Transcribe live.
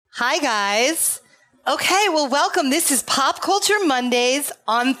Hi, guys. Okay, well, welcome. This is Pop Culture Mondays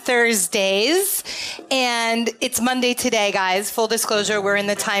on Thursdays. And it's Monday today, guys. Full disclosure, we're in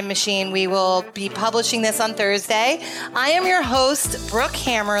the time machine. We will be publishing this on Thursday. I am your host, Brooke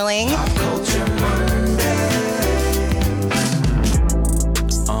Hammerling. Pop Culture Mondays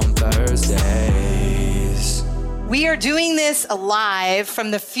on Thursdays. We are doing this live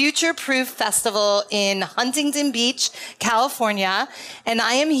from the Future Proof Festival in Huntington Beach, California. And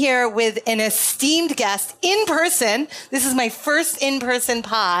I am here with an esteemed guest in person. This is my first in-person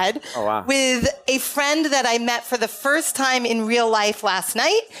pod. Oh, wow. With a friend that I met for the first time in real life last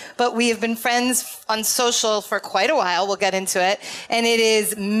night. But we have been friends on social for quite a while. We'll get into it. And it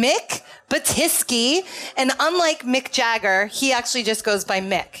is Mick Batyske. And unlike Mick Jagger, he actually just goes by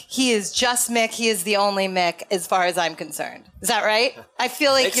Mick. He is just Mick. He is the only Mick as far as I'm concerned. Is that right? I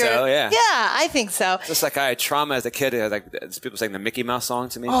feel like you're... so, yeah. Yeah, I think so. Just like I had trauma as a kid, like people saying the Mickey Mouse song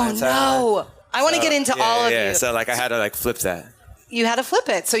to me. Oh, no. I want to get into all of you. Yeah, so like I had to like flip that. You had to flip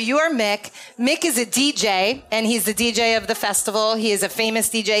it. So you are Mick. Mick is a DJ, and he's the DJ of the festival. He is a famous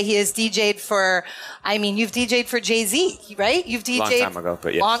DJ. He has DJ'd for, you've DJ'd for Jay-Z, right? You've DJ'd... Long time ago,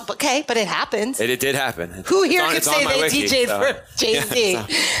 but yeah. Okay, but it happened. It did happen. Who here could say they DJ'd for Jay-Z? Yeah,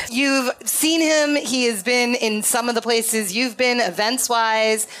 You've seen him. He has been in some of the places you've been,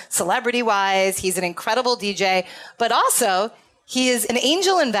 events-wise, celebrity-wise. He's an incredible DJ, but also... he is an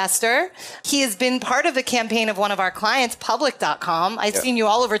angel investor. He has been part of the campaign of one of our clients, Public.com. I've seen you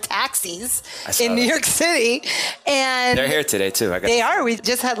all over taxis in New York City. And they're here today, too. They are. We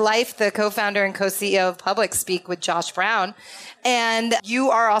just had Life, the co-founder and co-CEO of Public, speak with Josh Brown. And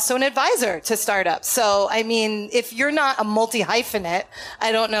you are also an advisor to startups. So, if you're not a multi-hyphenate,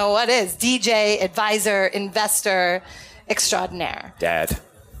 I don't know what is. DJ, advisor, investor, extraordinaire.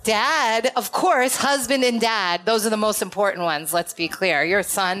 Dad, of course, husband and dad. Those are the most important ones. Let's be clear. Your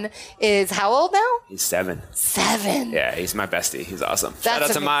son is how old now? He's 7. 7. Yeah, he's my bestie. He's awesome. That's Shout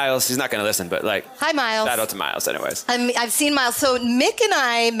out to Miles. He's not going to listen, but hi, Miles. Shout out to Miles anyways. I've seen Miles. So Mick and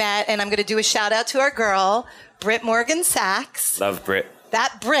I met, and I'm going to do a shout out to our girl, Britt Morgan Sachs. Love Britt.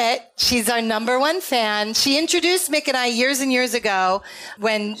 That Brit, she's our number one fan. She introduced Mick and I years and years ago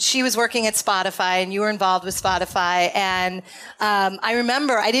when she was working at Spotify and you were involved with Spotify. And I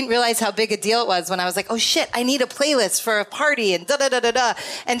remember I didn't realize how big a deal it was when I was like, oh shit, I need a playlist for a party and da-da-da-da-da.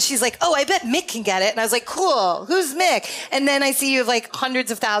 And she's like, oh, I bet Mick can get it. And I was like, cool, who's Mick? And then I see you have like hundreds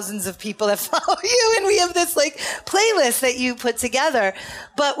of thousands of people that follow you and we have this like playlist that you put together.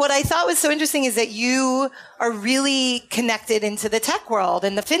 But what I thought was so interesting is that you are really connected into the tech world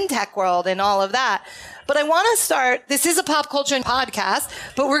and the fintech world and all of that. But I want to start, this is a pop culture podcast,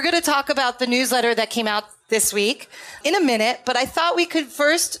 but we're going to talk about the newsletter that came out this week in a minute. But I thought we could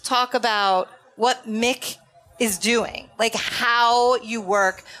first talk about what Mick is doing, like how you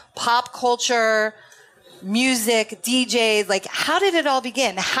work, pop culture, music, DJs, like how did it all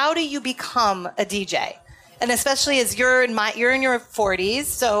begin? How do you become a DJ? And especially as you're in your 40s,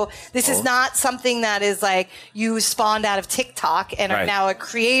 so this is not something that is like you spawned out of TikTok and are now a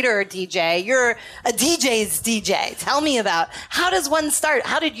creator DJ. You're a DJ's DJ. Tell me about how does one start?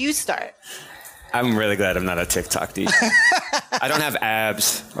 How did you start? I'm really glad I'm not a TikTok DJ. I don't have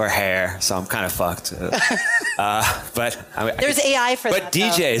abs or hair, so I'm kind of fucked. But there's AI for that. But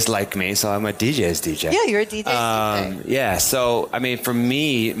DJs like me, so I'm a DJ's DJ. Yeah, you're a DJ's DJ. Yeah, so for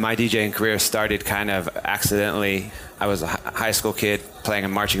me, my DJing career started kind of accidentally. I was a high school kid playing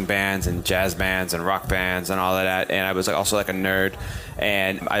in marching bands and jazz bands and rock bands and all of that, and I was also like a nerd.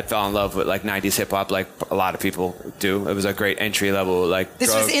 And I fell in love with like 90s hip hop, like a lot lot of people do. It was a great entry level like.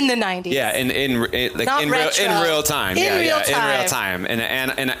 This was in the 90s. Yeah, in real time. In real time, in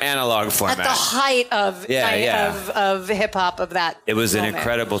an analog format. At the height of of hip hop of that. It was an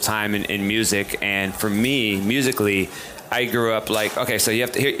incredible time in music, and for me, musically, I grew up like, okay, so you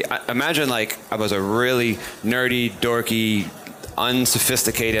have to imagine like I was a really nerdy, dorky,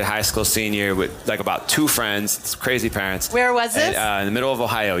 unsophisticated high school senior with like about 2 friends, crazy parents. Where was this? In the middle of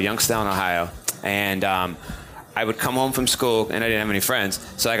Ohio, Youngstown, Ohio. And I would come home from school and I didn't have any friends.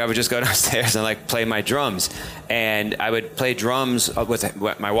 So like I would just go downstairs and like play my drums. And I would play drums with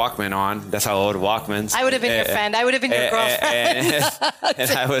my Walkman on. That's how old Walkmans. I would have been your friend. I would have been your girlfriend.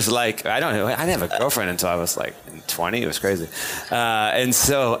 And I was like, I don't know. I didn't have a girlfriend until I was like 20. It was crazy. And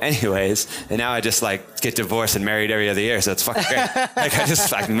so anyways, and now I just like get divorced and married every other year. So it's fucking great. Like I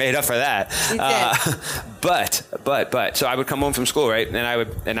just like made up for that. But so I would come home from school, right?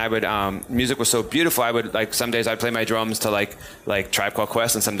 And I would music was so beautiful. I would like some days days I'd play my drums to like Tribe Called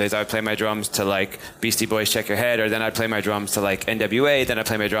Quest, and some days I'd play my drums to like Beastie Boys, Check Your Head, or then I'd play my drums to like NWA, then I'd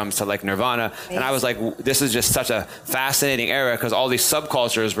play my drums to like Nirvana. Amazing. And I was like, this is just such a fascinating era because all these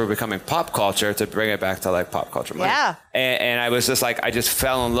subcultures were becoming pop culture to bring it back to like pop culture money. Yeah. And I was just like, I just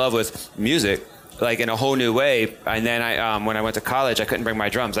fell in love with music like in a whole new way. And then when I went to college, I couldn't bring my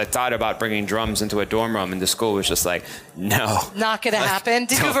drums. I thought about bringing drums into a dorm room, and the school was just like, no. Not going to happen.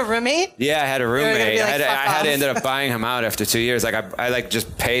 Did you have a roommate? Yeah, I had a roommate. Like, I had to end up buying him out after 2 years. Like I like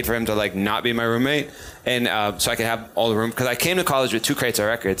just paid for him to like not be my roommate. And so I could have all the room, because I came to college with 2 crates of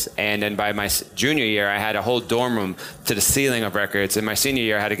records, and then by my junior year I had a whole dorm room to the ceiling of records. In my senior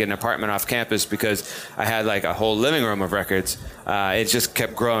year I had to get an apartment off campus because I had like a whole living room of records. It just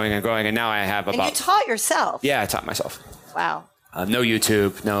kept growing and growing, and now I have about... And you taught yourself? Yeah, I taught myself. Wow. No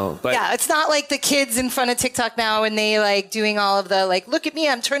YouTube, no. But yeah, it's not like the kids in front of TikTok now and they like doing all of the like, look at me,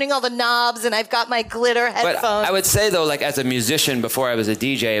 I'm turning all the knobs and I've got my glitter headphones. But I would say though, like as a musician before I was a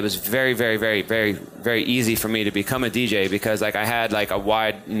DJ, it was very, very, very, very, very easy for me to become a DJ because like I had like a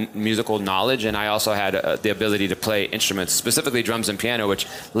wide musical knowledge, and I also had the ability to play instruments, specifically drums and piano, which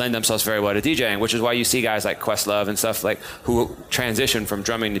lend themselves very well to DJing, which is why you see guys like Questlove and stuff like who transition from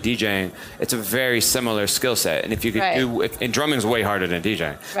drumming to DJing. It's a very similar skill set, and if you could and drumming way harder than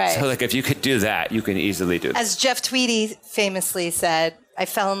DJing. Right. So like if you could do that, you can easily do that. As Jeff Tweedy famously said, I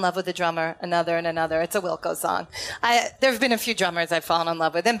fell in love with a drummer, another and another. It's a Wilco song. There have been a few drummers I've fallen in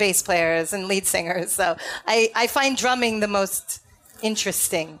love with, and bass players and lead singers. So I find drumming the most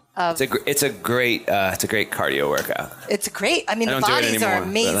interesting. It's a great cardio workout. It's great. I mean, the bodies are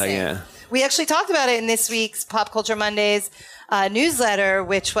amazing. Like, yeah. We actually talked about it in this week's Pop Culture Mondays newsletter,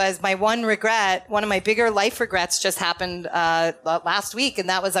 which was my one regret. One of my bigger life regrets just happened last week, and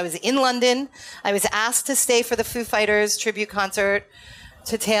that was I was in London. I was asked to stay for the Foo Fighters tribute concert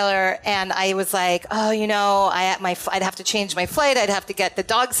to Taylor, and I was like, oh, you know, I'd have to change my flight. I'd have to get the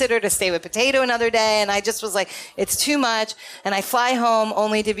dog sitter to stay with Potato another day, and I just was like, it's too much. And I fly home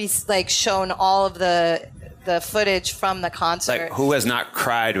only to be like shown all of the footage from the concert. Like, who has not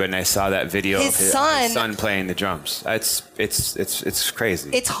cried when they saw that video of his son playing the drums? It's crazy.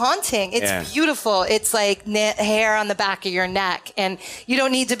 It's haunting. It's beautiful. It's like hair on the back of your neck. And you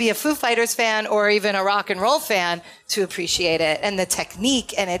don't need to be a Foo Fighters fan or even a rock and roll fan to appreciate it. And the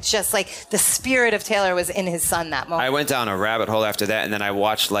technique, and it's just like the spirit of Taylor was in his son that moment. I went down a rabbit hole after that, and then I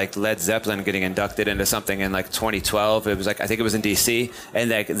watched like Led Zeppelin getting inducted into something in like 2012. It was like, I think it was in DC, and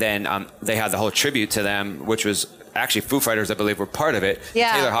then they had the whole tribute to them, which was actually Foo Fighters, I believe, were part of it.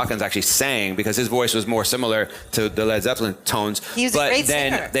 Yeah. Taylor Hawkins actually sang because his voice was more similar to the Led Zeppelin tones. He was a great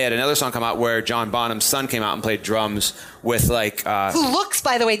singer. Then they had another song come out where John Bonham's son came out and played drums with like... who looks,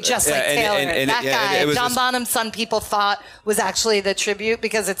 by the way, just like Taylor. That guy, John Bonham's son, people thought was actually the tribute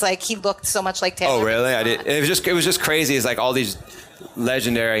because it's like he looked so much like Taylor. Oh, really? It was just crazy. It's like all these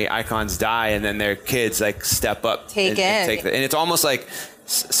legendary icons die and then their kids like step up. And it's almost like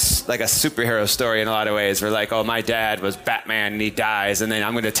a superhero story in a lot of ways. Where like, oh, my dad was Batman and he dies, and then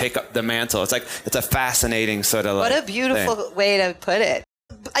I'm going to take up the mantle. It's like it's a fascinating sort of what a beautiful way to put it.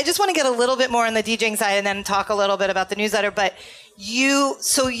 I just want to get a little bit more on the DJing side and then talk a little bit about the newsletter. But you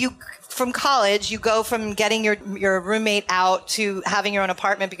from college, you go from getting your roommate out to having your own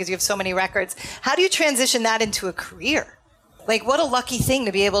apartment because you have so many records. How do you transition that into a career? Like, what a lucky thing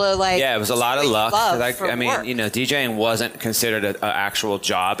to be able to, like... Yeah, it was a lot of luck. Like, I mean, you know, DJing wasn't considered an actual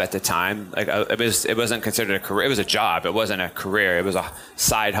job at the time. Like, it wasn't considered a career. It was a job. It wasn't a career. It was a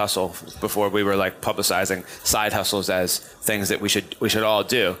side hustle before we were, like, publicizing side hustles as things that we should all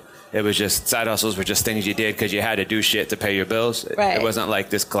do. It was just, side hustles were just things you did because you had to do shit to pay your bills. Right. It wasn't like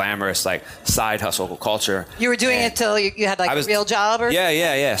this glamorous, like, side hustle culture. You were doing it till you had, like, a real job or something?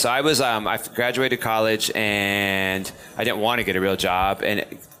 Yeah. So I was, I graduated college and I didn't want to get a real job. And,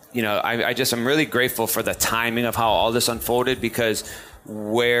 you know, I'm really grateful for the timing of how all this unfolded because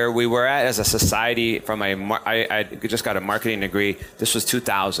where we were at as a society I just got a marketing degree. This was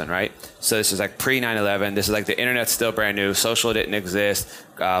 2000, right? So this is like pre 9/11. This is like the internet's still brand new. Social didn't exist.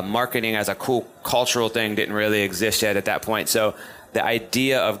 Marketing as a cool cultural thing didn't really exist yet at that point. So the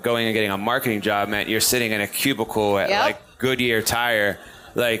idea of going and getting a marketing job meant you're sitting in a cubicle at like Goodyear Tire,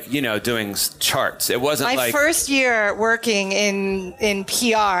 like, you know, doing charts. It wasn't my first year working in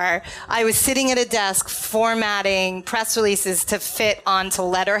PR, I was sitting at a desk formatting press releases to fit onto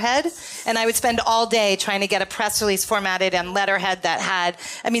letterhead, and I would spend all day trying to get a press release formatted on letterhead that had,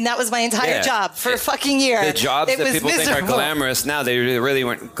 I mean, that was my entire job for a fucking year. The jobs that people think are glamorous now, they really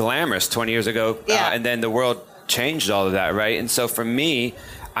weren't glamorous 20 years ago. And then the world changed all of that, right? And so for me,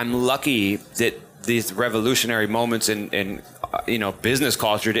 I'm lucky that these revolutionary moments in business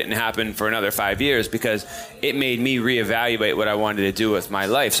culture didn't happen for another 5 years because it made me reevaluate what I wanted to do with my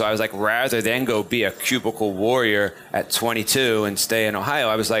life. So I was like, rather than go be a cubicle warrior at 22 and stay in Ohio,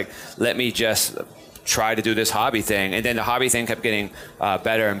 I was like, let me just try to do this hobby thing. And then the hobby thing kept getting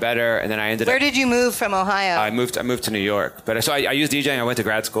better and better. And then I ended Where up... did you move from Ohio? I moved to New York. But so I used DJing. I went to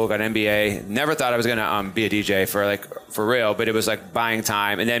grad school, got an MBA. Never thought I was going to be a DJ for real, but it was like buying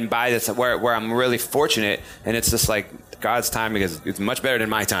time. And then by this, where I'm really fortunate, and it's just like God's timing is it's much better than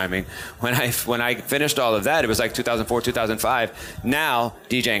my timing. When I finished all of that, it was like 2004, 2005. Now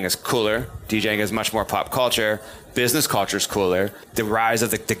DJing is cooler. DJing is much more pop culture. Business culture is cooler. The rise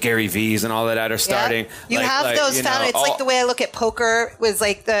of the Gary V's and all of that are starting. You have those found. It's like the way I look at poker was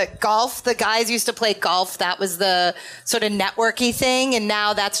like the golf. The guys used to play golf. That was the sort of networky thing. And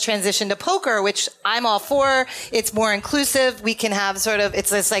now that's transitioned to poker, which I'm all for. It's more inclusive. We can have it's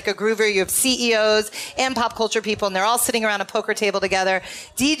this like a groover. You have CEOs and pop culture people, and they're all sitting around a poker table together.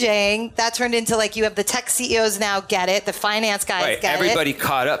 DJing, that turned into like you have the tech CEOs now get it. The finance guys get it. Everybody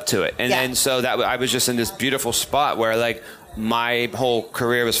caught up to it. And then so that I was just in this beautiful spot where like my whole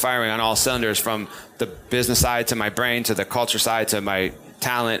career was firing on all cylinders, from the business side to my brain to the culture side to my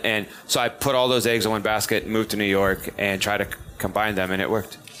talent. And so I put all those eggs in one basket, moved to New York, and tried to combine them, and it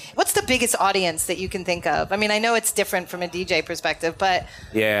worked. What's the biggest audience that you can think of? I mean, I know it's different from a DJ perspective, but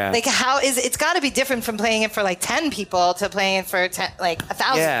like it's got to be different from playing it for like 10 people to playing it for 1,000.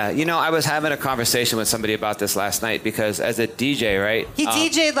 Yeah, I was having a conversation with somebody about this last night, because as a DJ, right? He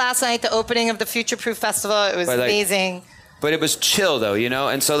DJ'd last night, the opening of the Future Proof Festival. It was amazing. But it was chill though,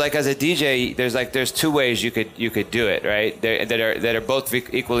 and so like as a DJ, there's two ways you could do it, right? That are both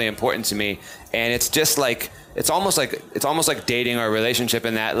equally important to me, and it's just like. It's almost like dating or a relationship,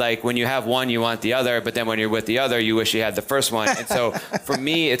 in that like when you have one, you want the other, but then when you're with the other, you wish you had the first one. And so for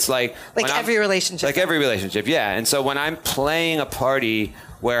me, it's like every relationship. Like every relationship, yeah. And so when I'm playing a party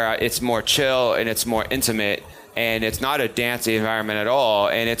where it's more chill and it's more intimate, and it's not a dancey environment at all,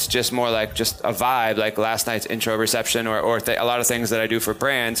 and it's just more like just a vibe, like last night's intro reception or a lot of things that I do for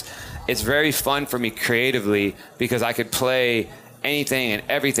brands, it's very fun for me creatively, because I could play anything and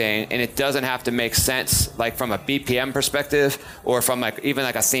everything, and it doesn't have to make sense like from a BPM perspective or from like even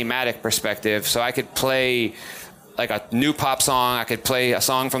like a thematic perspective. So I could play like a new pop song, I could play a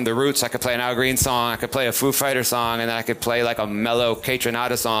song from The Roots, I could play an Al Green song, I could play a Foo Fighter song, and then I could play like a mellow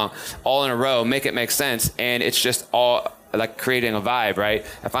Kaytranada song all in a row, make it make sense, and it's just all like creating a vibe, right?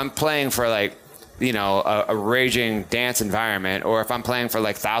 If I'm playing for like a raging dance environment, or if I'm playing for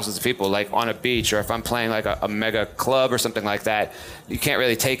like thousands of people, like on a beach, or if I'm playing like a mega club or something like that, you can't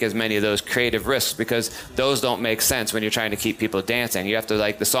really take as many of those creative risks, because those don't make sense when you're trying to keep people dancing. You have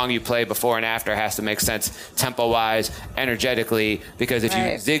to the song you play before and after has to make sense tempo-wise, energetically, because if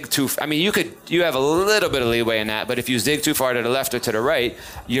you zig too, you have a little bit of leeway in that, but if you zig too far to the left or to the right,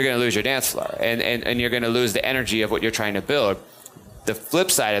 you're going to lose your dance floor, and you're going to lose the energy of what you're trying to build. The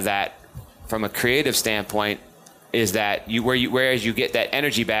flip side of that, from a creative standpoint, is that whereas you get that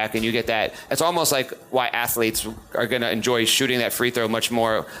energy back, and you get that, it's almost like why athletes are going to enjoy shooting that free throw much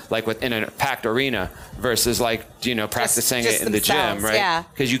more like within a packed arena versus like practicing it in the gym, right? Yeah,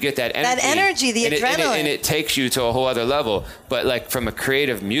 because you get that energy, the adrenaline, and it takes you to a whole other level. But like from a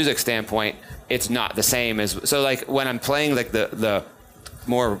creative music standpoint, it's not the same as, so like when I'm playing like the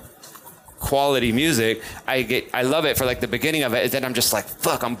more quality music, I love it for like the beginning of it, and then I'm just like,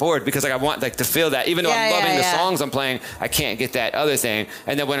 fuck, I'm bored, because like I want like to feel that, even though I'm loving the songs I'm playing, I can't get that other thing.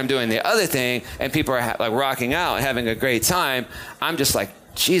 And then when I'm doing the other thing and people are like rocking out and having a great time, I'm just like,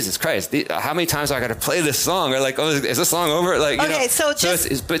 Jesus Christ, how many times do I got to play this song? Or like, oh, is this song over? Like, so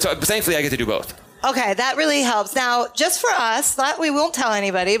thankfully I get to do both. Okay, that really helps. Now, just for us, we won't tell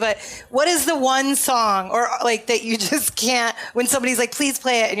anybody, but what is the one song or like that you just can't, when somebody's like, please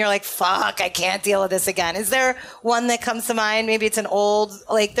play it, and you're like, fuck, I can't deal with this again? Is there one that comes to mind? Maybe it's an old,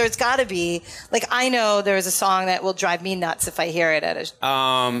 like there's got to be, like I know there's a song that will drive me nuts if I hear it at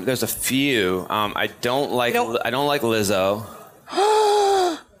a... There's a few. I don't like Lizzo.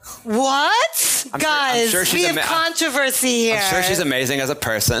 What? Guys, we have controversy here. I'm sure she's amazing as a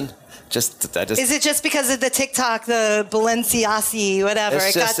person. Is it just because of the TikTok, the Balenciaga, whatever?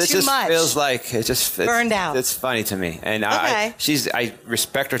 It got too much. Feels like it just burned out. It's funny to me, and I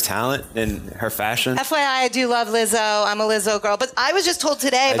respect her talent and her fashion. FYI, I do love Lizzo. I'm a Lizzo girl, but I was just told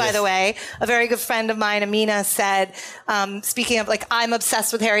today, by the way, a very good friend of mine, Amina, said, speaking of like, I'm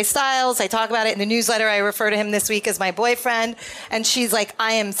obsessed with Harry Styles. I talk about it in the newsletter. I refer to him this week as my boyfriend, and she's like,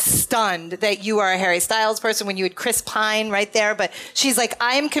 I am stunned that you are a Harry Styles person when you had Chris Pine right there, but she's like,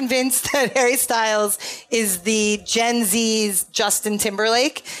 I am convinced convinced that Harry Styles is the Gen Z's Justin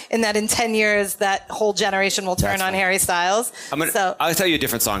Timberlake, and that in 10 years, that whole generation will turn on Harry Styles. I'll tell you a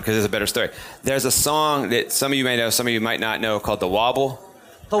different song because it's a better story. There's a song that some of you may know, some of you might not know, called The Wobble.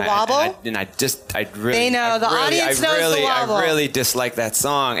 The Wobble? I really dislike that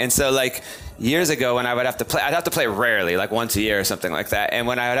song. And so like years ago when I would have to play, I'd have to play it rarely, like once a year or something like that. And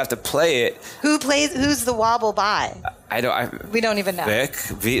when I would have to play it. Who's The Wobble by? We don't even know.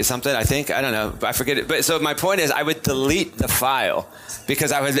 Vic, something, I think. I don't know. I forget it. But so my point is I would delete the file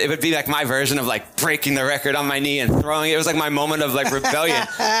because it would be like my version of like breaking the record on my knee and throwing it. It was like my moment of like rebellion.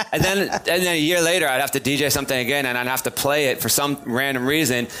 and then a year later I'd have to DJ something again and I'd have to play it for some random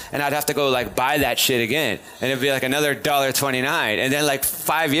reason and I'd have to go like buy that shit again. And it'd be like another $1.29. And then like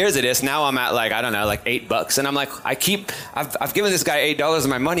 5 years of this, now I'm at like, I don't know, like $8. And I'm like, I've given this guy $8 of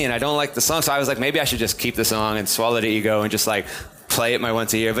my money and I don't like the song. So I was like, maybe I should just keep the song and swallow the ego and just like play it my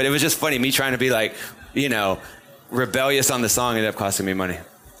once a year. But it was just funny, me trying to be like, rebellious on the song ended up costing me money.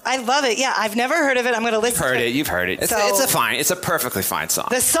 I love it. Yeah, I've never heard of it. I'm going to listen to it. You've heard it. It's a perfectly fine song.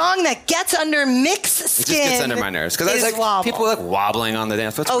 The song that gets under Mick's skin. It just gets under my nerves. Because I was like, Wobble. people are like wobbling on the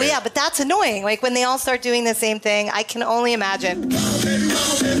dance floor. Yeah, but that's annoying. Like when they all start doing the same thing, I can only imagine.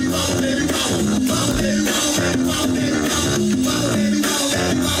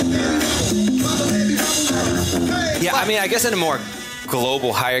 Yeah, I mean, I guess in a more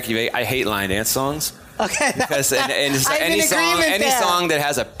global hierarchy, I hate line dance songs. Okay. Because it's like any song that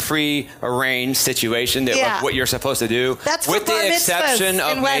has a pre-arranged situation that of what you're supposed to do, that's with the exception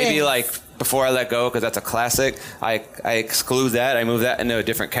of maybe weddings. like Before I Let Go, because that's a classic, I exclude that. I move that into a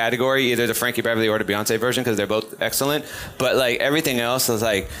different category, either the Frankie Beverly or the Beyonce version, because they're both excellent. But like everything else is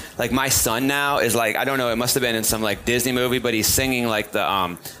like my son now is like, I don't know, it must have been in some like Disney movie, but he's singing like the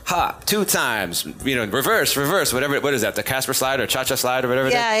hop 2 times, reverse, whatever. What is that? The Casper slide or Cha-Cha slide or whatever.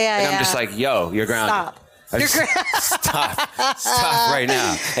 And I'm just like, yo, you're grounded. Stop right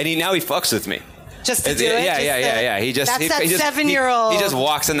now. And now he fucks with me. Just to do it? Yeah. That's that 7-year-old. He just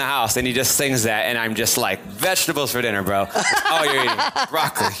walks in the house and he just sings that, and I'm just like, vegetables for dinner, bro. That's all you're eating.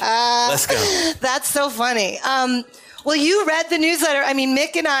 Broccoli. Let's go. That's so funny. Well, you read the newsletter. I mean,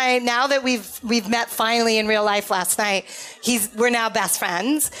 Mick and I, now that we've met finally in real life last night, we're now best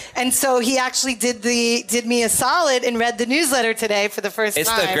friends. And so he actually did me a solid and read the newsletter today for the first time.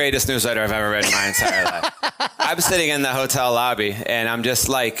 It's the greatest newsletter I've ever read in my entire life. I'm sitting in the hotel lobby and I'm just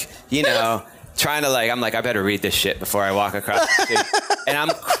like, trying to I'm like, I better read this shit before I walk across the street. And I'm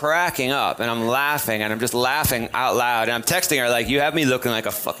cracking up and I'm laughing and I'm just laughing out loud. And I'm texting her like, you have me looking like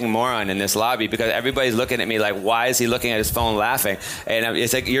a fucking moron in this lobby because everybody's looking at me like, why is he looking at his phone laughing? And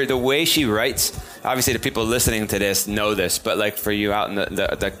it's like, the way she writes, obviously the people listening to this know this, but like for you out in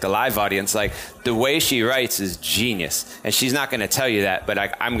the live audience, like the way she writes is genius. And she's not going to tell you that, but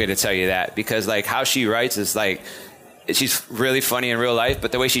I'm going to tell you that because like how she writes is like, she's really funny in real life,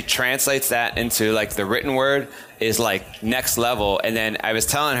 but the way she translates that into like the written word is like next level. And then I was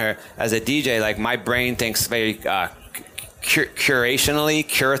telling her as a DJ, like my brain thinks very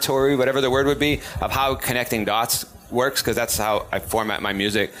curatory, whatever the word would be, of how connecting dots works, because that's how I format my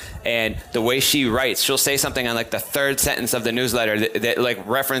music. And the way she writes, she'll say something on like the third sentence of the newsletter that like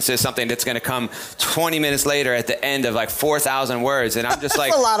references something that's going to come 20 minutes later at the end of like 4,000 words. And I'm just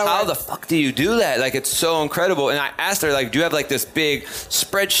like, how the fuck do you do that? Like, it's so incredible. And I asked her, like, do you have like this big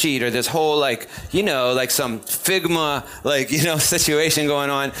spreadsheet or this whole like, like some Figma, like, situation going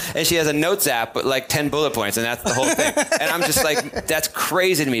on? And she has a notes app, but like 10 bullet points. And that's the whole thing. And I'm just like, that's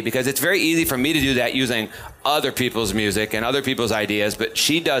crazy to me because it's very easy for me to do that using other people's music and other people's ideas, but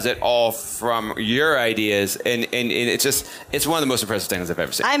she does it all from your ideas, and it's one of the most impressive things I've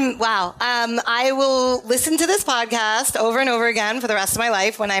ever seen. I will listen to this podcast over and over again for the rest of my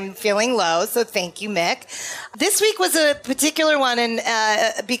life when I'm feeling low, so thank you, Mick. This week was a particular one, and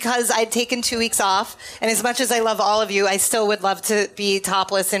because I'd taken 2 weeks off, and as much as I love all of you, I still would love to be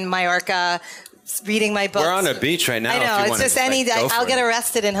topless in Mallorca reading my books. We're on a beach right now. I know. It's just any day. I'll get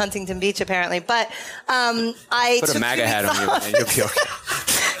arrested in Huntington Beach, apparently. But I put a MAGA hat on you, and you'll be okay.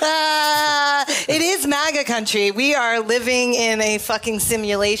 It is MAGA country. We are living in a fucking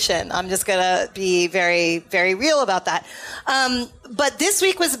simulation. I'm just going to be very, very real about that. But this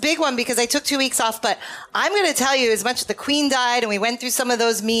week was a big one because I took 2 weeks off. But I'm going to tell you, as much as the Queen died and we went through some of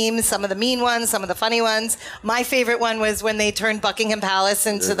those memes, some of the mean ones, some of the funny ones, my favorite one was when they turned Buckingham Palace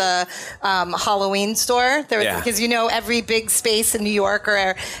into the Halloween store. Because every big space in New York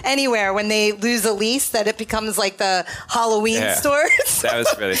or anywhere, when they lose a lease, that it becomes like the Halloween store. That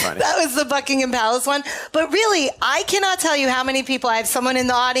was really funny. That was the Buckingham Palace one. But really, I cannot tell you how many people. I have someone in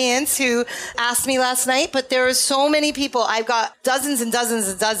the audience who asked me last night, but there are so many people. I've got dozens dozens and dozens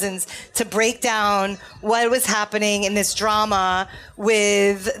and dozens to break down what was happening in this drama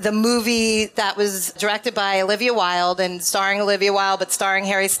with the movie that was directed by Olivia Wilde and starring Olivia Wilde, but starring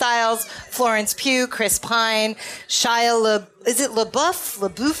Harry Styles, Florence Pugh, Chris Pine, is it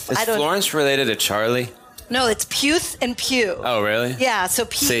LaBeouf? Is Florence related to Charlie? No, it's Puth and Pugh. Oh, really? Yeah, so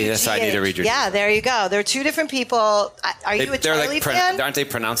P. See, that's how I need to read your. Yeah, there you go. They're two different people. Are you a Charlie fan? Aren't they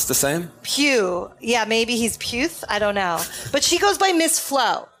pronounced the same? Pugh. Yeah, maybe he's Puth. I don't know. But she goes by Miss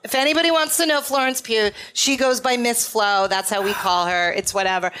Flo. If anybody wants to know Florence Pugh, she goes by Miss Flo. That's how we call her. It's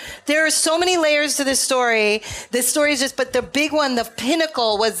whatever. There are so many layers to this story. This story is just, but the big one, the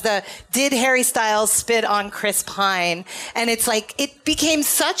pinnacle was did Harry Styles spit on Chris Pine? And it's like, it became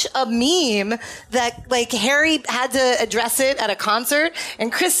such a meme that like Harry had to address it at a concert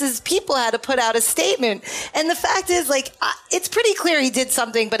and Chris's people had to put out a statement. And the fact is like, it's pretty clear he did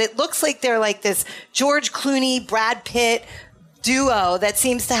something, but it looks like they're like this George Clooney, Brad Pitt duo that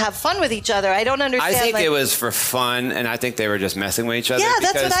seems to have fun with each other. I don't understand. I think it was for fun, and I think they were just messing with each other. Yeah,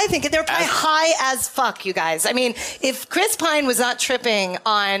 that's what I think. They're probably high as fuck, you guys. I mean, if Chris Pine was not tripping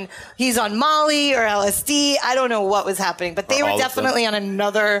he's on Molly or LSD, I don't know what was happening, but they were definitely on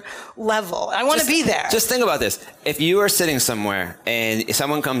another level. I want to be there. Just think about this. If you are sitting somewhere and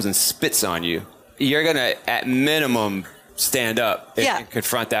someone comes and spits on you, you're going to, at minimum, stand up and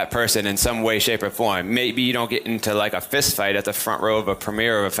confront that person in some way, shape, or form. Maybe you don't get into like a fist fight at the front row of a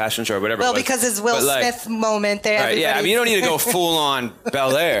premiere of a fashion show or whatever. Well, because it's Will Smith moment there. Right, yeah, I mean, you don't need to go full on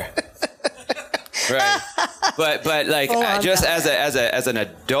Bel Air. Right. But like just as an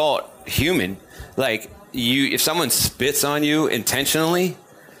adult human, like if someone spits on you intentionally,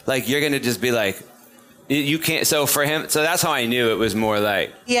 like you're gonna just be like, you can't. So for him, so that's how I knew it was more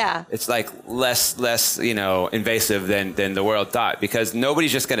like, it's like less, invasive than the world thought, because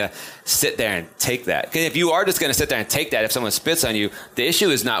nobody's just gonna sit there and take that. Because if you are just gonna sit there and take that, if someone spits on you, the issue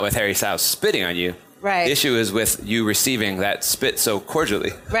is not with Harry Styles spitting on you. Right. The issue is with you receiving that spit so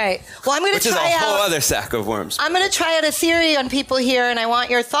cordially. Right. Well, I'm going to try out. Which is a whole other sack of worms. I'm going to try out a theory on people here, and I want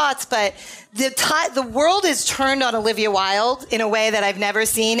your thoughts. But the world is turned on Olivia Wilde in a way that I've never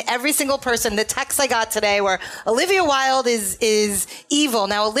seen. Every single person, the texts I got today were, Olivia Wilde is evil.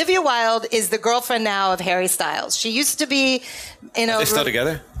 Now, Olivia Wilde is the girlfriend now of Harry Styles. She used to be in a... Are they still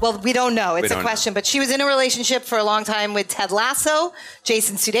together? Well, we don't know. It's a question. But she was in a relationship for a long time with Ted Lasso,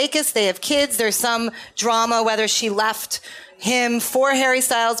 Jason Sudeikis. They have kids. There's some drama whether she left him for Harry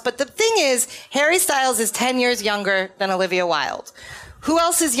Styles. But the thing is, Harry Styles is 10 years younger than Olivia Wilde. Who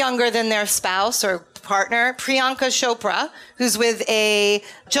else is younger than their spouse or partner? Priyanka Chopra, who's with a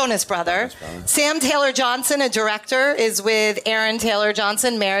Jonas brother. Sam Taylor Johnson, a director, is with Aaron Taylor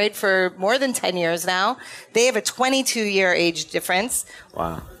Johnson, married for more than 10 years now. They have a 22-year age difference.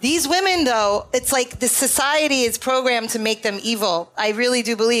 Wow. These women, though, it's like the society is programmed to make them evil. I really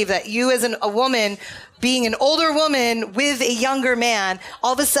do believe that you as a woman, being an older woman with a younger man,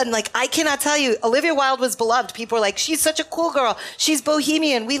 all of a sudden, like, I cannot tell you, Olivia Wilde was beloved. People were like, she's such a cool girl. She's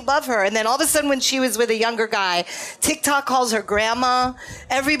bohemian. We love her. And then all of a sudden, when she was with a younger guy, TikTok calls her grandma.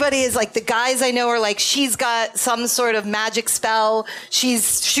 Everybody is like, the guys I know are like, she's got some sort of magic spell.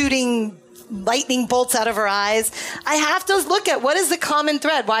 She's shooting lightning bolts out of her eyes. I have to look at what is the common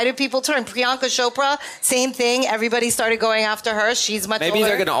thread. Why do people turn? Priyanka Chopra, same thing. Everybody started going after her. She's much older. Maybe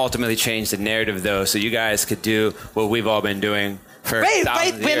they're going to ultimately change the narrative, though, so you guys could do what we've all been doing for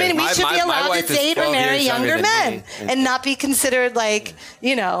thousands of women, years. we should be allowed to date or marry younger men and not be considered like,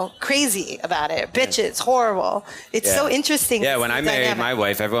 crazy about it. Bitches, horrible. It's so interesting. Yeah, when I married my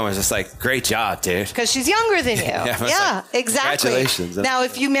wife, everyone was just like, great job, dude. Because she's younger than you. Yeah, exactly. Congratulations. Now,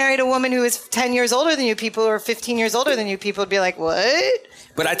 if you married a woman who is 10 years older than you, people who are 15 years older than you, people would be like, what?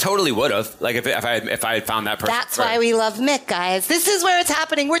 But I totally would have, like, if I had found that person. That's why we love Mick, guys. This is where it's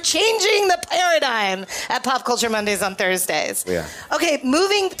happening. We're changing the paradigm at Pop Culture Mondays on Thursdays. Yeah. Okay,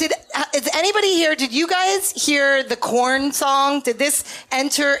 is anybody here, did you guys hear the Korn song? Did this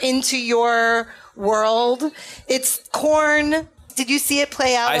enter into your world? It's Korn. Did you see it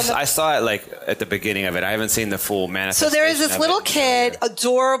play out? I saw it like at the beginning of it. I haven't seen the full manifestation. So there is this little kid,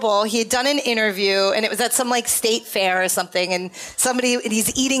 adorable. He had done an interview, and it was at some like state fair or something. And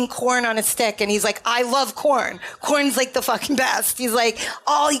he's eating corn on a stick, and he's like, "I love corn. Corn's like the fucking best." He's like,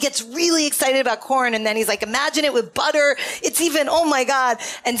 he gets really excited about corn, and then he's like, "Imagine it with butter. It's even, oh my god!"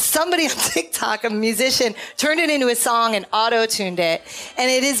 And somebody on TikTok, a musician, turned it into a song and auto-tuned it, and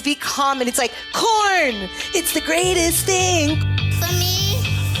it has become, and it's like, corn. It's the greatest thing. For me,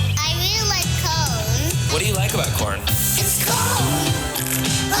 I really like corn. What do you like about corn? It's corn.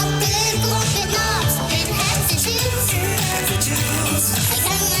 A big lumpy nuts and heads and juice. I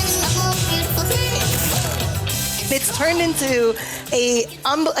can't imagine a more beautiful thing. It's turned into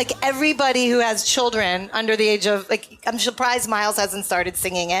like everybody who has children under the age of, like, I'm surprised Miles hasn't started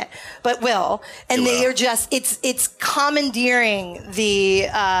singing it, but will. And they are just, it's commandeering the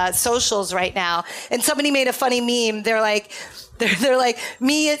socials right now. And somebody made a funny meme. They're like,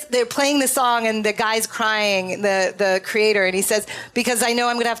 they're playing the song and the guy's crying, the creator, and he says, because I know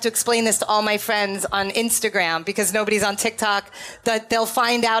I'm going to have to explain this to all my friends on Instagram because nobody's on TikTok, that they'll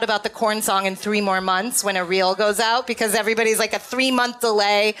find out about the corn song in 3 more months when a reel goes out because everybody's like a 3-month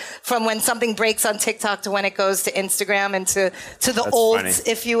delay from when something breaks on TikTok to when it goes to Instagram and to the That's olds,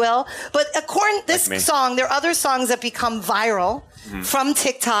 funny. if you will. But this song, there are other songs that become viral. From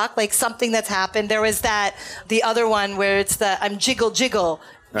TikTok, like something that's happened. There was the other one where it's I'm jiggle jiggle.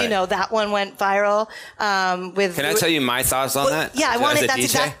 Right. You know, that one went viral. Can I tell you my thoughts on that? Yeah, I wanted that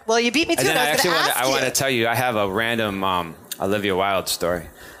to. Well, you beat me to it. I want to tell you, I have a random Olivia Wilde story.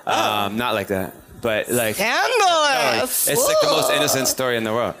 Not like that, but like scandalous. It's like the most innocent story in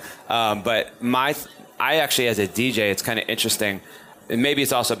the world. But I actually, as a DJ, it's kind of interesting. And maybe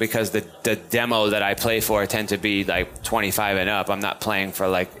it's also because the demo that I play for tend to be like 25 and up. I'm not playing for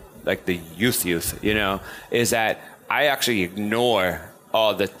like the youth, you know, is that I actually ignore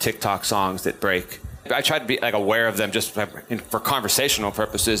all the TikTok songs that break. I try to be like aware of them just for conversational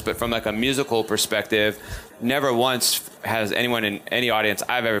purposes, but from like a musical perspective, never once has anyone in any audience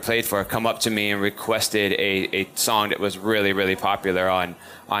I've ever played for come up to me and requested a song that was really, really popular on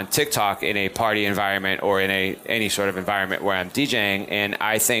TikTok in a party environment or in any sort of environment where I'm DJing. And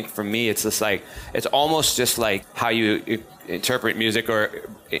I think for me, it's just like, it's almost just like how you interpret music or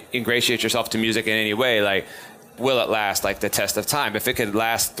ingratiate yourself to music in any way. Like, will it last like the test of time? If it could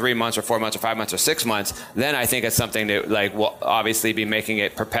last 3 months or 4 months or 5 months or 6 months, then I think it's something that like will obviously be making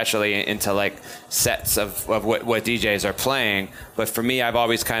it perpetually into like sets of what DJs are playing. But for me, I've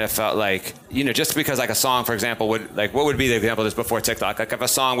always kind of felt like, you know, just because like a song, for example, would like, what would be the example of this before TikTok? Like if a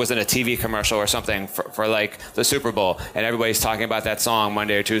song was in a TV commercial or something for like the Super Bowl and everybody's talking about that song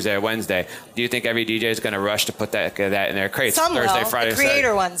Monday or Tuesday or Wednesday, do you think every DJ is going to rush to put that in their crates? Some Thursday, will. Friday, The creator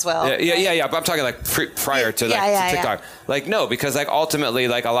Saturday. ones will. Yeah. But I'm talking like prior to TikTok. Like, no, because like ultimately,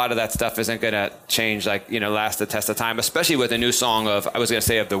 like a lot of that stuff isn't going to change, like, you know, last the test of time, especially with a new song of, I was going to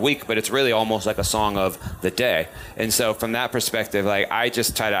say of the week, but it's really almost like a song of the day. And so from that perspective, like I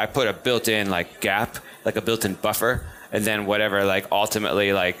just I put a built-in like gap, like a built-in buffer, and then whatever like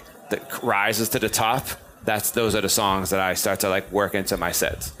ultimately like that rises to the top, those are the songs that I start to like work into my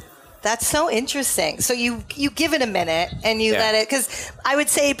sets. That's so interesting. So you give it a minute and you let it, because I would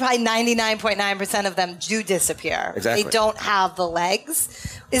say probably 99.9% of them do disappear. Exactly. They don't have the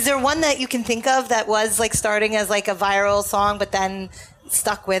legs. Is there one that you can think of that was like starting as like a viral song, but then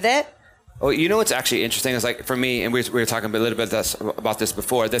stuck with it? Well, you know what's actually interesting is like for me, and we were talking a little bit about this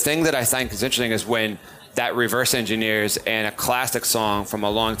before. The thing that I think is interesting is when that reverse engineers and a classic song from a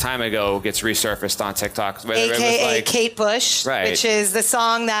long time ago gets resurfaced on TikTok. AKA Kate Bush, right. Which is the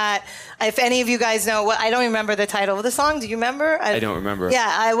song that, if any of you guys know, I don't remember the title of the song. Do you remember? I don't remember.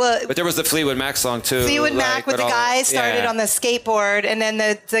 Yeah, I will. But there was the Fleetwood Mac song too. Fleetwood Mac with the guy started on the skateboard, and then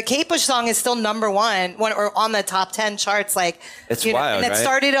the Kate Bush song is still number one or on the top 10 charts. Like, it's wild, and it right?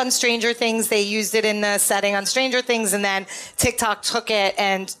 started on Stranger Things. They used it in the setting on Stranger Things, and then TikTok took it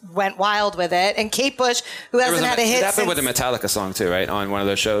and went wild with it. And Kate Bush, who hasn't had a hit, it happened with the Metallica song too, right? On one of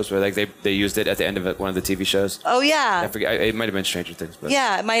those shows where like they used it at the end of one of the TV shows. Oh yeah, I forget. It might have been Stranger Things. But.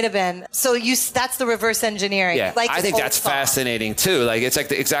 Yeah, it might have been. So that's the reverse engineering. Yeah, like I think that's fascinating too. Like it's like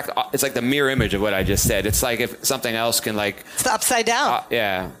it's like the mirror image of what I just said. It's like if something else can like it's the upside down.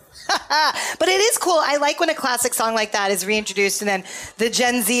 Yeah. But it is cool. I like when a classic song like that is reintroduced and then the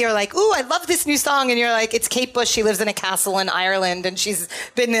Gen Z are like, ooh, I love this new song. And you're like, it's Kate Bush. She lives in a castle in Ireland and she's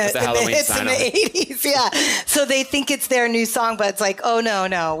been in the hits in the 80s. Yeah. So they think it's their new song, but it's like, oh,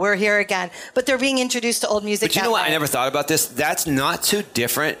 no, we're here again. But they're being introduced to old music. But you know what? I never thought about this. That's not too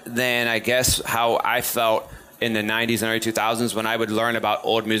different than, I guess, how I felt in the 90s and early 2000s when I would learn about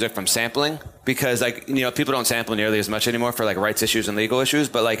old music from sampling. Because, like, you know, people don't sample nearly as much anymore for, like, rights issues and legal issues.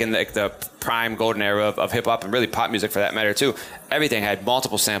 But, like, in like the prime golden era of hip-hop and really pop music for that matter, too, everything had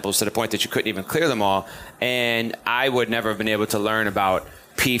multiple samples to the point that you couldn't even clear them all. And I would never have been able to learn about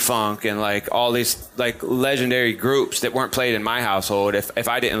P-Funk and, like, all these, like, legendary groups that weren't played in my household if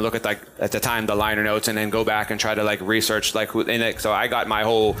I didn't look at, like, at the time, the liner notes and then go back and try to, like, research, like, who in it. So I got my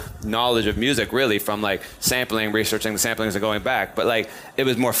whole knowledge of music really from, like, sampling, researching the samplings and going back. But, like, it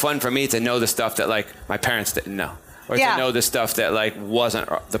was more fun for me to know the stuff that, like, my parents didn't know. Or to know the stuff that, like, wasn't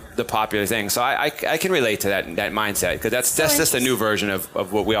the popular thing. So I can relate to that mindset because that's just a new version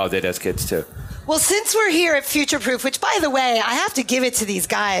of what we all did as kids, too. Well, since we're here at Future Proof, which, by the way, I have to give it to these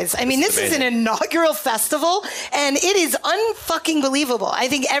guys. I mean, this is an inaugural festival, and it is unfucking believable. I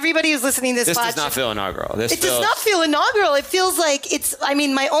think everybody who's listening to this does not feel inaugural. It does not feel inaugural. It feels like it's, I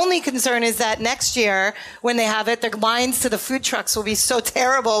mean, my only concern is that next year, when they have it, the lines to the food trucks will be so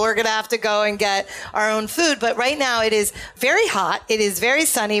terrible. We're going to have to go and get our own food. But right now, it is very hot. It is very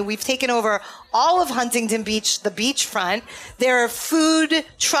sunny. We've taken over all of Huntington Beach, the beachfront. There are food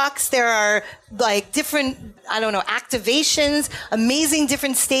trucks. There are like different, activations, amazing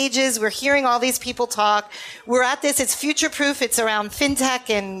different stages. We're hearing all these people talk. We're at this. It's Future Proof. It's around fintech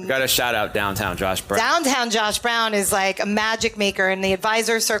and... Got to shout out downtown Josh Brown. Downtown Josh Brown is like a magic maker, and the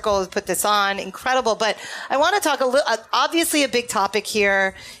Advisor Circle has put this on. Incredible. But I want to talk a little, obviously a big topic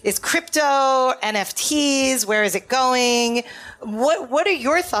here is crypto, NFTs. Where is it going? What are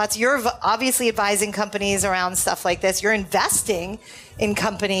your thoughts? You're obviously advising companies around stuff like this. You're investing in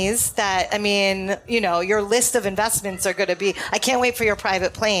companies that, I mean, your list of investments are going to be, I can't wait for your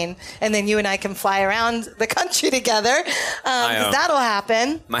private plane. And then you and I can fly around the country together. Because that'll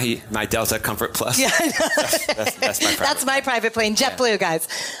happen. My Delta Comfort Plus. Yeah, that's my private plane. JetBlue, guys.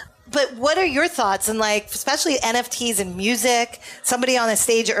 But what are your thoughts? And like, especially NFTs and music. Somebody on the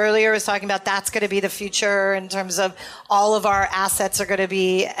stage earlier was talking about that's going to be the future in terms of all of our assets are going to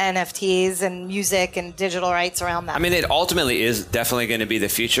be NFTs and music and digital rights around that. I mean, it ultimately is definitely going to be the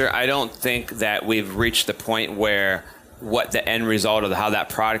future. I don't think that we've reached the point where what the end result of how that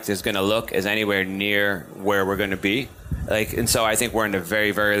product is going to look is anywhere near where we're going to be. And so I think we're in the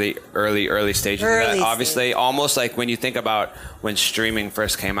very, very early stages of that. Obviously, almost like when you think about when streaming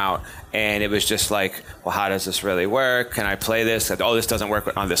first came out, and it was just like, well, how does this really work? Can I play this? Oh, this doesn't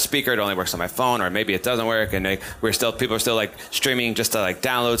work on the speaker. It only works on my phone, or maybe it doesn't work. And people are still like streaming just to like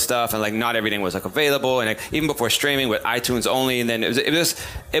download stuff, and like not everything was like available. And like, even before streaming, with iTunes only, and then it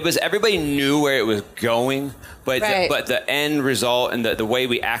was everybody knew where it was going. But the end result and the way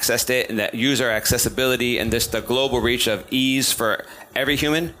we accessed it and that user accessibility and the global reach of ease for every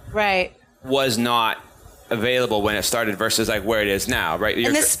human was not available when it started versus like where it is now, right?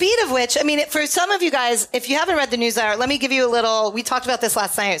 And the speed of which, I mean, for some of you guys, if you haven't read the newsletter, let me give you a little, we talked about this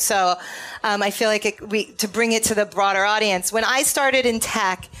last night, so I feel like to bring it to the broader audience. When I started in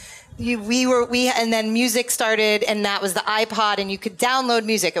tech, and then music started, and that was the iPod, and you could download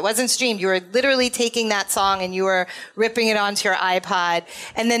music. It wasn't streamed. You were literally taking that song and you were ripping it onto your iPod.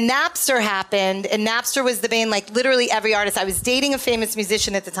 And then Napster happened, and Napster was the main, like literally every artist. I was dating a famous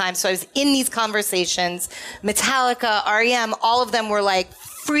musician at the time, so I was in these conversations. Metallica, REM, all of them were like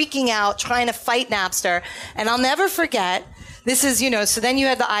freaking out, trying to fight Napster. And I'll never forget, this is, so then you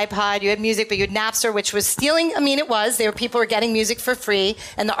had the iPod, you had music, but you had Napster, which was stealing. I mean, people were getting music for free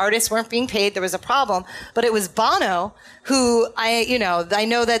and the artists weren't being paid. There was a problem. But it was Bono who I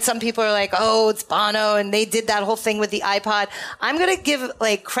know that some people are like, oh, it's Bono. And they did that whole thing with the iPod. I'm going to give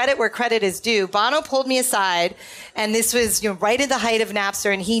like credit where credit is due. Bono pulled me aside, and this was, right at the height of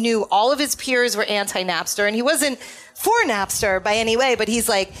Napster. And he knew all of his peers were anti-Napster, and he wasn't for Napster by any way, but he's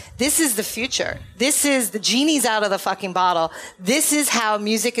like, this is the future. This is the genie's out of the fucking bottle. This is how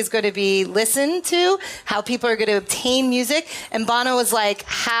music is going to be listened to, how people are going to obtain music. And Bono was like,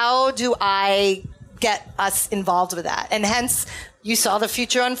 how do I get us involved with that? And hence, you saw the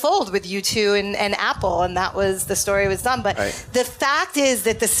future unfold with U2 and Apple, and that was, the story was done. But the fact is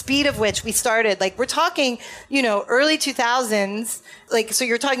that the speed of which we started, like we're talking, early 2000s, like, so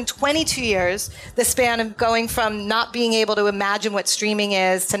you're talking 22 years, the span of going from not being able to imagine what streaming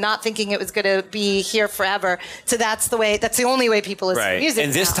is to not thinking it was going to be here forever to that's the only way people listen to music.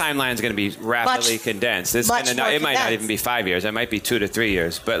 And this timeline is going to be rapidly condensed. It might not even be 5 years. It might be 2 to 3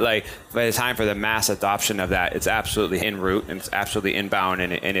 years. But like by the time for the mass adoption of that, it's absolutely en route and it's absolutely inbound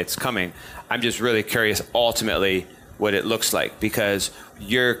and it's coming. I'm just really curious ultimately what it looks like, because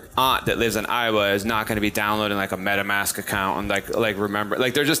your aunt that lives in Iowa is not going to be downloading like a MetaMask account and like remember,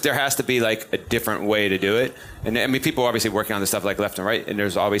 like there has to be like a different way to do it. And I mean, people are obviously working on this stuff like left and right, and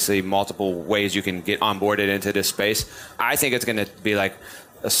there's obviously multiple ways you can get onboarded into this space. I think it's going to be like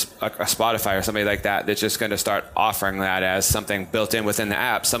a Spotify or somebody like that that's just going to start offering that as something built in within the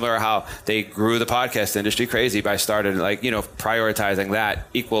app. Similar to how they grew the podcast industry crazy by starting prioritizing that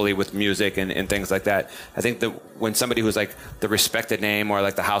equally with music and things like that. I think that when somebody who's like the respected name or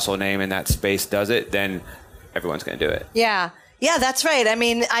like the household name in that space does it, then everyone's going to do it. Yeah. Yeah, that's right. I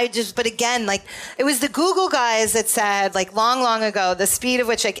mean, but again, like, it was the Google guys that said, like, long ago, the speed of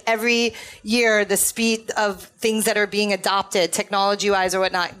which, like, every year, the speed of things that are being adopted, technology-wise or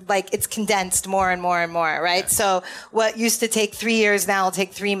whatnot, like, it's condensed more and more and more, right? Yeah. So what used to take 3 years now will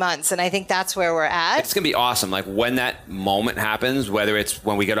take 3 months. And I think that's where we're at. It's going to be awesome. Like, when that moment happens, whether it's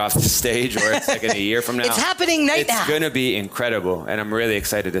when we get off the stage or it's like in a year from now. It's happening now. It's going to be incredible. And I'm really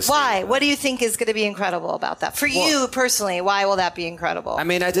excited to see Why? it. What do you think is going to be incredible about that? For you personally, why will that be incredible? I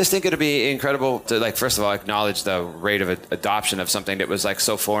mean, I just think it'll be incredible to, like, first of all, acknowledge the rate of adoption of something that was, like,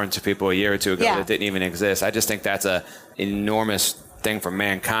 so foreign to people a year or two ago that didn't even exist. I just think that's a enormous thing for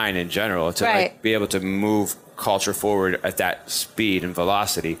mankind in general to like, be able to move culture forward at that speed and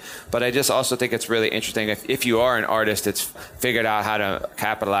velocity. But I just also think it's really interesting if you are an artist that's figured out how to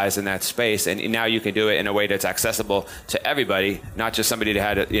capitalize in that space, and now you can do it in a way that's accessible to everybody, not just somebody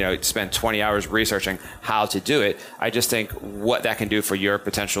that had to spend 20 hours researching how to do it. I just think what that can do for your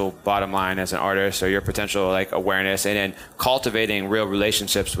potential bottom line as an artist, or your potential like awareness, and then cultivating real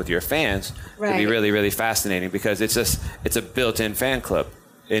relationships with your fans can be really, really fascinating, because it's a built-in fan club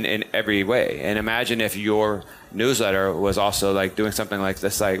in every way. And imagine if your newsletter was also like doing something like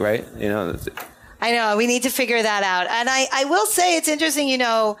this, like, right? I know, we need to figure that out. And I will say it's interesting,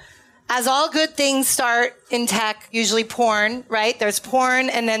 as all good things start in tech, usually porn, right? There's porn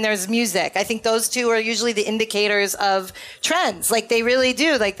and then there's music. I think those two are usually the indicators of trends. Like, they really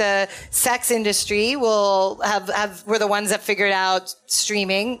do. Like, the sex industry were the ones that figured out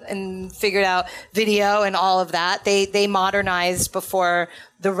streaming and figured out video and all of that. They modernized before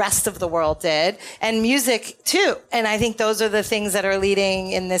the rest of the world did, and music too. And I think those are the things that are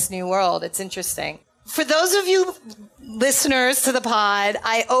leading in this new world. It's interesting. For those of you listeners to the pod,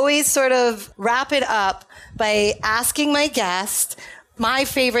 I always sort of wrap it up by asking my guest my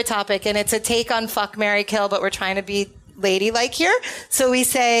favorite topic, and it's a take on fuck, marry, kill, but we're trying to be ladylike here. So we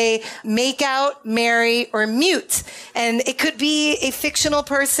say make out, marry, or mute. And it could be a fictional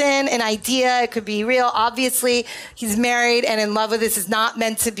person, an idea. It could be real. Obviously, he's married and in love with this. Is not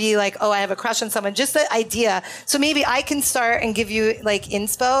meant to be like, oh, I have a crush on someone. Just the idea. So maybe I can start and give you like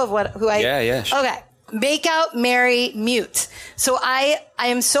inspo of who I... Yeah, sure. Okay. Make out, marry, mute. So I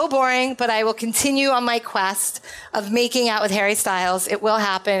am so boring, but I will continue on my quest of making out with Harry Styles. It will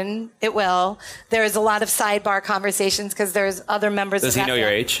happen. It will. There's a lot of sidebar conversations because there's other members Does of he know your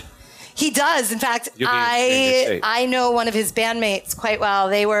age? He does. In fact, You'll be in good shape. I know one of his bandmates quite well.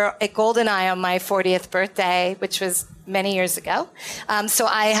 They were at GoldenEye on my 40th birthday, which was many years ago. So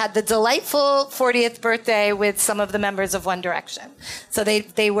I had the delightful 40th birthday with some of the members of One Direction. So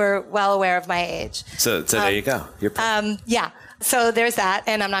they were well aware of my age. So there you go. You're yeah. So there's that,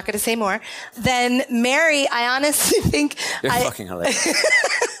 and I'm not going to say more. Then Mary, I honestly think... You're fucking hilarious.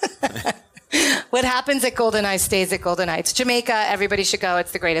 What happens at GoldenEye stays at GoldenEye. It's Jamaica. Everybody should go.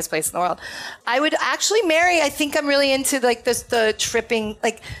 It's the greatest place in the world. I would actually marry. I think I'm really into like the tripping,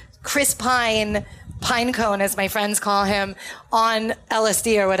 like Chris Pine cone, as my friends call him, on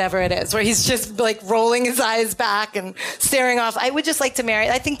LSD or whatever it is, where he's just like rolling his eyes back and staring off. I would just like to marry.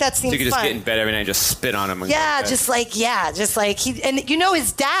 I think that seems fun. So you could just get in bed every night and just spit on him. And just like he, and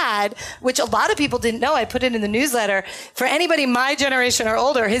his dad, which a lot of people didn't know. I put it in the newsletter. For anybody my generation or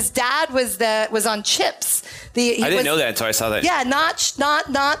older, his dad was on Chips. I didn't know that until I saw that. Yeah, not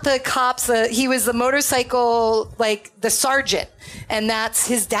the cops. He was the motorcycle, like the sergeant. And that's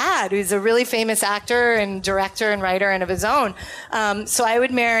his dad, who's a really famous actor and director and writer and of his own. So I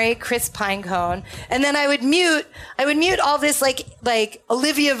would marry Chris Pinecone, and then I would mute all this like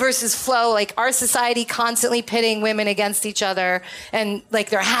Olivia versus Flo, like our society constantly pitting women against each other, and like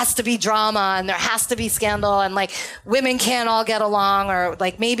there has to be drama and there has to be scandal, and like women can't all get along, or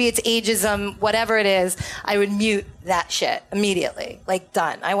like maybe it's ageism, whatever it is. I would mute that shit immediately. Like,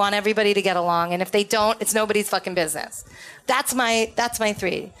 done. I want everybody to get along, and if they don't, it's nobody's fucking business. That's my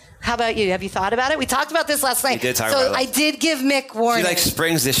 3. How about you? Have you thought about it? We talked about this last night. We did talk about it. So I did give Mick warning. She like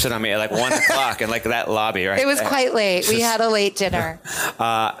springs this shit on me at like 1 o'clock in like that lobby, right? It was quite late. We had a late dinner.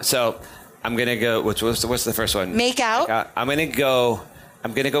 So I'm gonna go. What's the first one? Make out. I'm gonna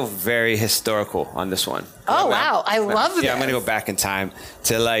go very historical on this one. Oh wow, I love this. Yeah, I'm gonna go back in time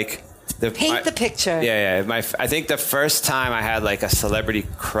to like paint the picture. Yeah. I think the first time I had like a celebrity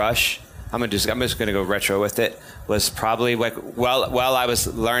crush, I'm just gonna go retro with it, was probably like while I was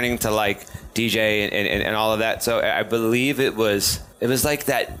learning to like DJ and all of that. So I believe it was like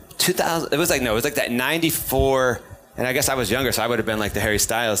that 2000. It was like that 94 And I guess I was younger, so I would have been like the Harry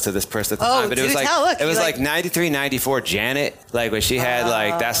Styles to this person at the Oh, time. But it do was like tell. Look, it was you like 93, 94 Janet, like when she had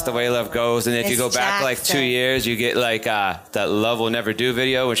like That's the Way Love Goes. And if you Miss go back like 2 Jackson. years, you get like that Love Will Never Do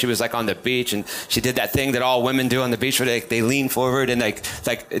video when she was like on the beach and she did that thing that all women do on the beach where they lean forward and like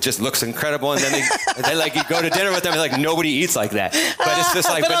it just looks incredible. And then they like you go to dinner with them and like nobody eats like that. But it's just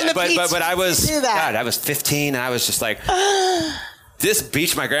like But on the beach, but I was you do that. God, I was 15 and I was just like this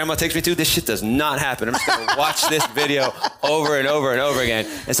beach my grandma takes me to, this shit does not happen. I'm just going to watch this video over and over and over again.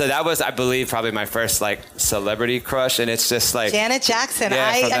 And so that was, I believe, probably my first, like, celebrity crush. And it's just like... Janet Jackson.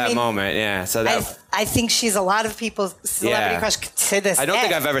 Yeah, from I that mean, moment, yeah. So that... I think she's a lot of people's celebrity Yeah. crush to this I don't day.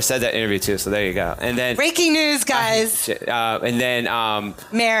 think I've ever said that in an interview, too. So there you go. And then... Breaking news, guys. and then...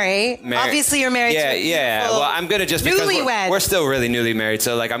 Mary. Obviously, you're married to a Yeah. beautiful Well, I'm going to just... Because newlywed. we're still really newly married.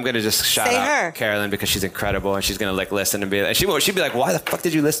 So, like, I'm going to just shout Say out her. Carolyn because she's incredible. And she's going to, like, listen and be... And she'd be like, why the fuck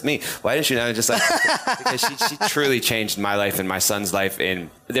did you listen to me? Why didn't you know? Just like... because she truly changed my life and my son's life. And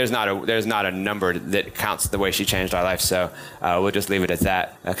there's not a number that counts the way she changed our life. So we'll just leave it at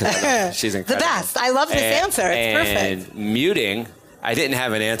that. Because she's incredible. The best. I love this answer. It's and perfect. muting, I didn't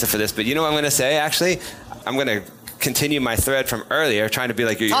have an answer for this, but you know what I'm going to say, actually? I'm going to continue my thread from earlier, trying to be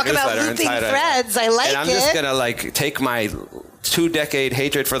like your Talk about newsletter. looping threads. I like it. And I'm just going to like take my 2-decade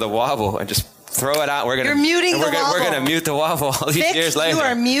hatred for the wobble and just throw it out. You're muting the wobble. We're going to mute the wobble all these Vic, years later. you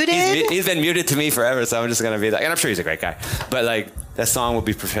are muted? He's been muted to me forever, so I'm just going to be like, and I'm sure he's a great guy, but like that song will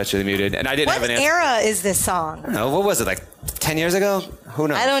be perpetually muted. And I didn't have What an answer. era is this song? No, what was it, like 10 years ago? Who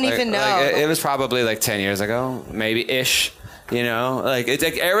knows? I don't even know. It was probably like 10 years ago, maybe ish. You know, like it's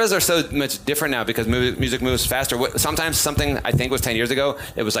like eras are so much different now because music moves faster. Sometimes something I think was 10 years ago,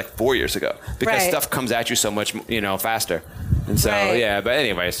 it was like 4 years ago because Right. stuff comes at you so much, faster. And so Right. yeah, but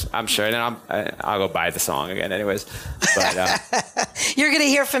anyways, I'm sure. And then I'll go buy the song again, anyways. But You're going to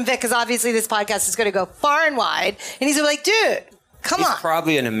hear from Vic because obviously this podcast is going to go far and wide. And he's going to be like, dude, come he's on.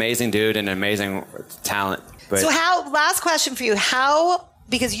 probably an amazing dude and an amazing talent. But So last question for you,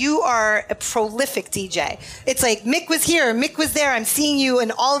 because you are a prolific DJ. It's like Mick was here, Mick was there. I'm seeing you in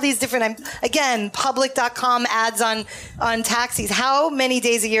all of these different, public.com ads on taxis. How many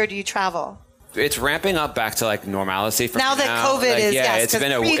days a year do you travel? it's ramping up back to like normalcy for Now me that COVID is, yeah, yes,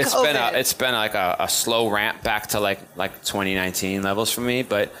 it's been like a slow ramp back to like 2019 levels for me,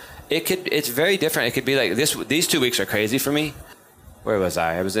 but it's very different. It could be like these 2 weeks are crazy for me. Where was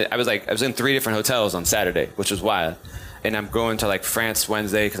I? I was in 3 different hotels on Saturday, which was wild. And I'm going to like France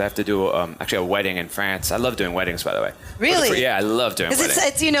Wednesday because I have to do actually a wedding in France. I love doing weddings, by the way. Really? Yeah, I love doing weddings.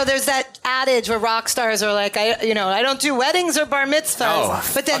 It's there's that adage where rock stars are like, I don't do weddings or bar mitzvahs.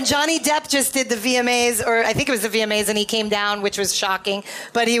 Oh, but then Johnny Depp just did the VMAs, or I think it was the VMAs, and he came down, which was shocking.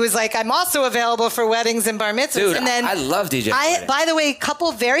 But he was like, I'm also available for weddings and bar mitzvahs. Dude, and then I love DJing weddings. By the way, a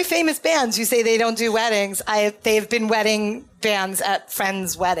couple very famous bands who say they don't do weddings. They've been wedding bands at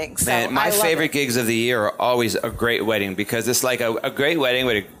friends' weddings. So Man, my I love favorite it. gigs of the year are always a great wedding because it's like a great wedding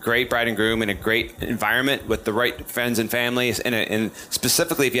with a great bride and groom in a great environment with the right friends and families. And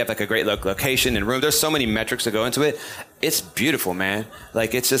specifically, if you have like a great location and room, there's so many metrics that go into it. It's beautiful, man.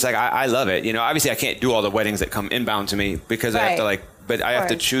 Like, it's just like, I love it. Obviously I can't do all the weddings that come inbound to me because I have to but I have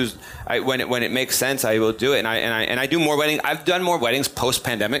to choose. When it makes sense, I will do it. And I do more weddings. I've done more weddings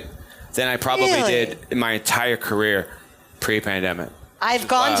post-pandemic than I probably did in my entire career pre-pandemic. I've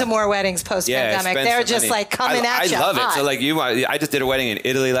gone to more weddings post-pandemic. Yeah, They're just like coming at you. I love hot. it. So like I just did a wedding in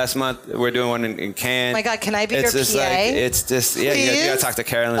Italy last month. We're doing one in Cannes. Oh my God, can I be It's your just PA? it's just you gotta talk to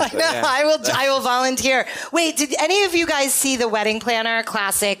Carolyn. I know. I will volunteer. Wait, did any of you guys see the Wedding Planner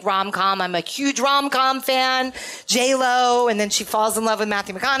classic rom-com? I'm a huge rom-com fan. J-Lo, and then she falls in love with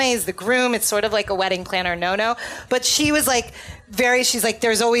Matthew McConaughey as the groom. It's sort of like a Wedding Planner no-no. But she was like she's like,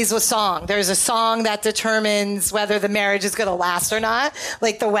 there's always a song. There's a song that determines whether the marriage is going to last or not.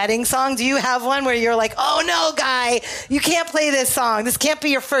 Like the wedding song. Do you have one where you're like, oh no, guy, you can't play this song. This can't be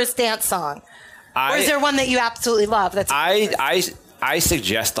your first dance song. Or is there one that you absolutely love? I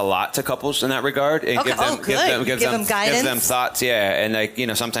suggest a lot to couples in that regard and Okay. give them guidance? give them thoughts. Yeah,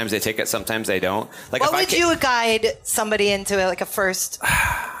 and sometimes they take it, sometimes they don't. Like, What would you guide somebody into like a first?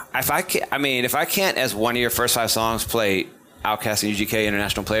 If I can't, as one of your first 5 songs, play Outkast and UGK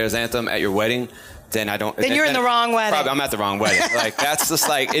International Players Anthem at your wedding, then I don't. Then you're in the wrong wedding. Probably, I'm at the wrong wedding. Like, that's just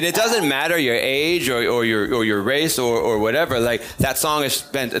like, and it doesn't matter your age or your race or whatever. Like, that song it's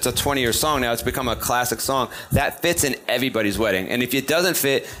a 20-year song now. It's become a classic song that fits in everybody's wedding. And if it doesn't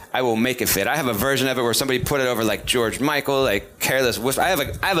fit, I will make it fit. I have a version of it where somebody put it over like George Michael, like Careless Whisper. I have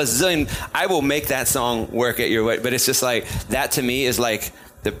a zillion. I will make that song work at your wedding. But it's just like that to me is like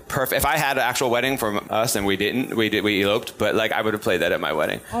the perfect. If I had an actual wedding for us and we didn't, we eloped, but like I would have played that at my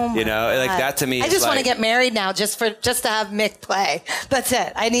wedding. Oh my like God. that to me. I is just want to like- get married now, just to have Mick play. That's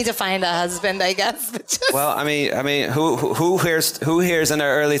it. I need to find a husband, I guess. But just, Well, I mean, who here's in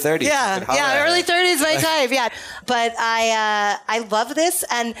their early 30s? yeah, early 30s, my type. Yeah, but I love this,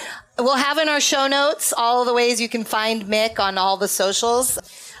 and we'll have in our show notes all the ways you can find Mick on all the socials.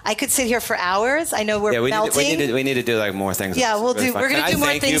 I could sit here for hours. I know we're melting. We need to do like more things. Yeah, we'll do. Fun. We're gonna do more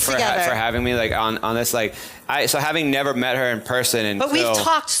thank things you for together. for having me like on this like. So having never met her in person, and But we've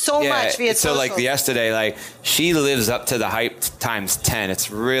talked so much via so like socials. yesterday, like she lives up to the hype times 10.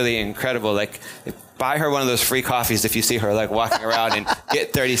 It's really incredible. Like buy her one of those free coffees if you see her like walking around and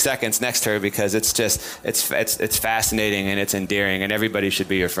get 30 seconds next to her, because it's just it's fascinating and it's endearing, and everybody should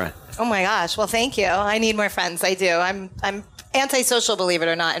be your friend. Oh my gosh. Well, thank you. I need more friends. I do. I'm antisocial, believe it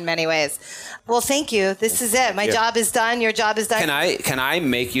or not, in many ways. Well, thank you. This is it. My job is done. Your job is done. Can I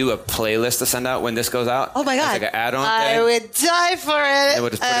make you a playlist to send out when this goes out? Oh my God. As like an add-on I thing? would die for it. And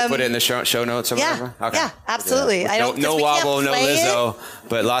we'll just put it in the show notes or whatever? Okay. Yeah, absolutely. I don't, No we can't Wobble, no play it. Lizzo,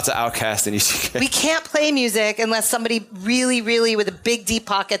 but lots of Outkast and UGK. We can't play music unless somebody really, really with a big, deep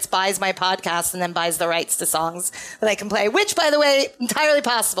pockets buys my podcast and then buys the rights to songs that I can play, which, by the way, entirely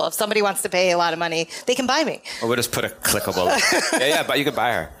possible. If somebody wants to pay a lot of money, they can buy me. Or we'll just put a clickable. but you could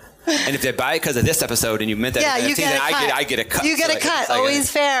buy her. And if they buy it because of this episode and you meant that, Yeah, you then get a cut. I get a cut. You get a cut. Always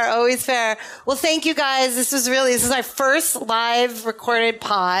fair. Always fair. Well, thank you guys. This is our first live recorded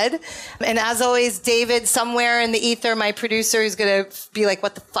pod. And as always, David, somewhere in the ether, my producer, is going to be like,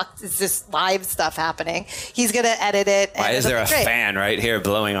 what the fuck is this live stuff happening? He's going to edit it. Why is there a great. fan right here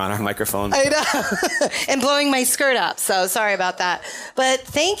blowing on our microphone? I know. And blowing my skirt up. So sorry about that. But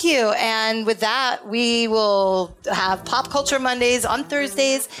thank you. And with that, we will have Pop Culture Mondays on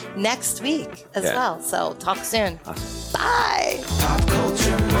Thursdays next week as well. So talk soon. Bye. Pop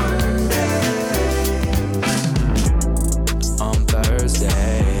culture.